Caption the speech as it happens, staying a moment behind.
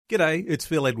G'day, it's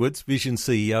Phil Edwards, Vision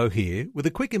CEO here, with a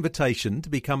quick invitation to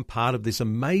become part of this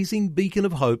amazing beacon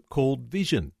of hope called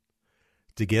Vision.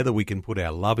 Together we can put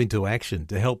our love into action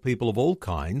to help people of all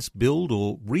kinds build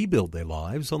or rebuild their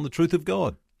lives on the truth of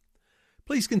God.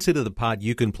 Please consider the part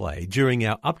you can play during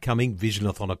our upcoming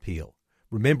Visionathon appeal,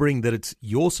 remembering that it's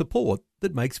your support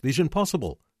that makes Vision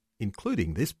possible,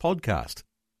 including this podcast.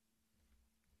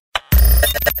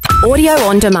 Audio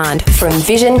on demand from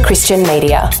Vision Christian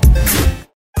Media.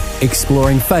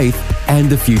 Exploring faith and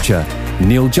the future.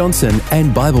 Neil Johnson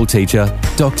and Bible teacher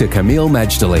Dr. Kameel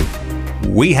Majdali.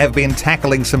 We have been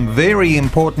tackling some very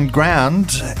important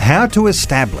ground, how to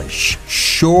establish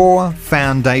sure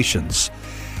foundations.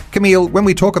 Kameel, when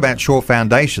we talk about sure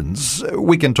foundations,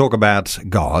 we can talk about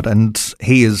God, and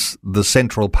He is the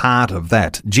central part of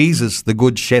that. Jesus, the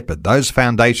Good Shepherd, those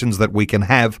foundations that we can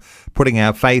have, putting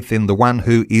our faith in the one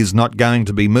who is not going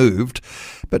to be moved.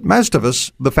 But most of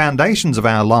us, the foundations of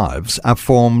our lives are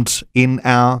formed in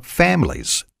our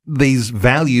families. These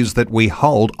values that we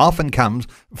hold often come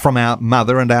from our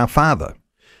mother and our father.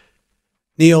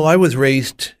 Neil, I was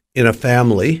raised in a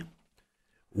family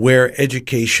where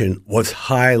education was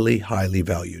highly, highly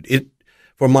valued.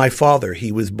 For my father,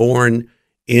 he was born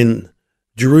in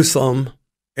Jerusalem,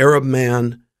 Arab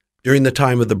man, during the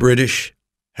time of the British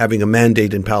having a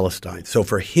mandate in Palestine. So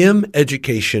for him,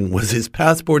 education was his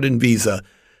passport and visa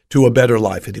to a better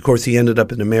life. And of course, he ended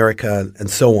up in America and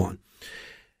so on.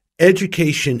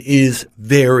 Education is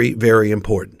very, very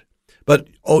important. But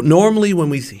normally when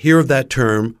we hear of that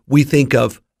term, we think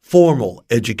of formal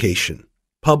education.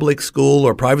 Public school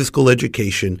or private school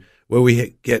education, where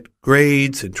we get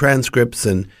grades and transcripts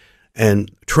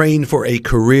and train for a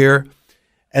career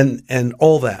and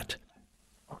all that.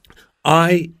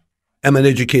 I am an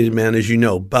educated man, as you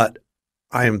know, but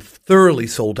I am thoroughly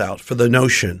sold out for the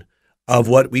notion of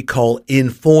what we call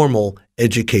informal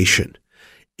education.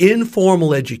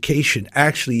 Informal education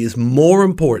actually is more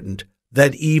important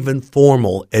than even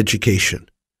formal education.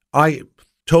 I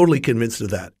totally convinced of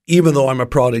that, even though I'm a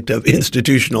product of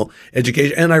institutional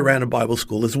education, and I ran a Bible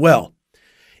school as well.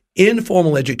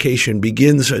 Informal education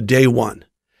begins day one.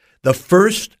 The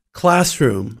first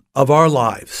classroom of our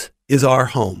lives is our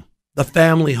home, the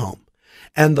family home,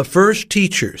 and the first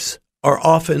teachers are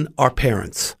often our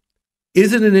parents.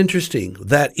 Isn't it interesting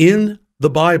that in the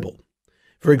Bible,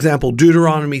 for example,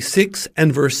 Deuteronomy 6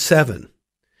 and verse 7,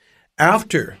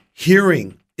 after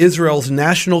hearing Israel's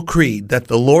national creed that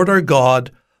the Lord our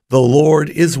God, the Lord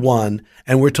is one,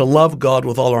 and we're to love God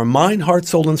with all our mind, heart,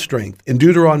 soul, and strength. In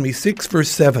Deuteronomy 6, verse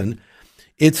 7,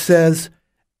 it says,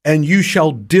 "And you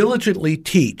shall diligently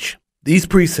teach these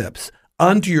precepts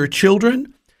unto your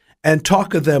children, and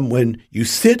talk of them when you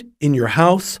sit in your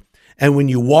house, and when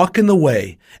you walk in the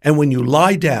way, and when you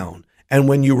lie down, and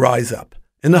when you rise up."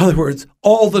 In other words,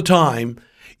 all the time,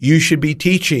 you should be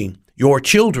teaching your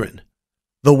children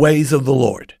the ways of the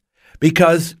Lord.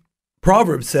 Because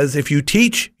Proverbs says if you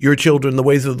teach your children the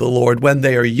ways of the Lord when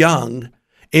they are young,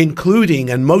 including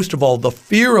and most of all the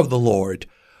fear of the Lord,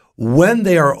 when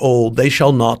they are old, they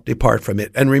shall not depart from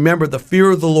it. And remember, the fear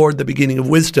of the Lord, the beginning of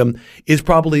wisdom, is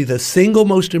probably the single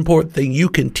most important thing you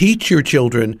can teach your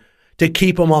children to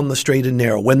keep them on the straight and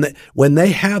narrow. When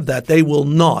they have that, they will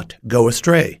not go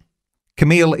astray.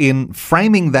 Kameel, in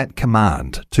framing that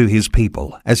command to his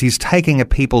people, as he's taking a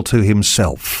people to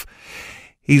himself,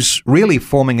 he's really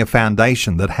forming a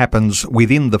foundation that happens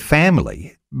within the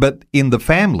family. But in the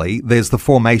family, there's the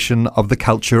formation of the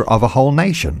culture of a whole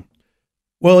nation.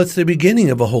 Well, it's the beginning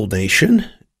of a whole nation.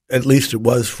 At least it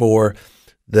was for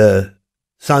the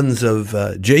sons of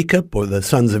Jacob or the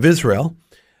sons of Israel.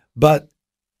 But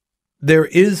there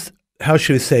is, how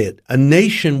should I say it, a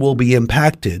nation will be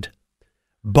impacted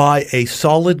by a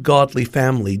solid godly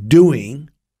family doing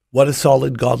what a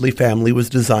solid godly family was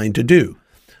designed to do.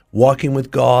 Walking with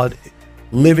God,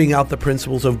 living out the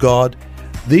principles of God.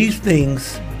 These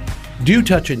things do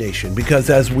touch a nation because,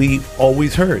 as we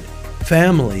always heard,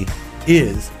 family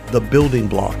is the building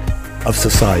block of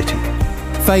society.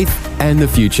 Faith and the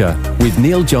Future with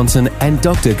Neil Johnson and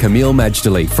Dr. Kameel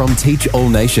Majdali from Teach All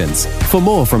Nations. For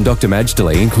more from Dr.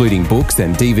 Majdali, including books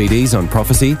and DVDs on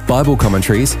prophecy, Bible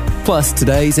commentaries, plus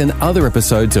today's and other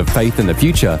episodes of Faith and the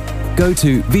Future, go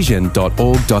to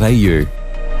vision.org.au.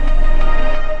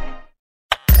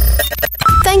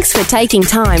 Thanks for taking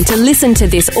time to listen to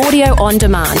this audio on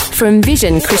demand from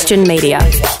Vision Christian Media.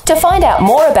 To find out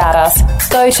more about us,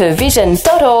 go to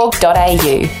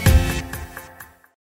vision.org.au.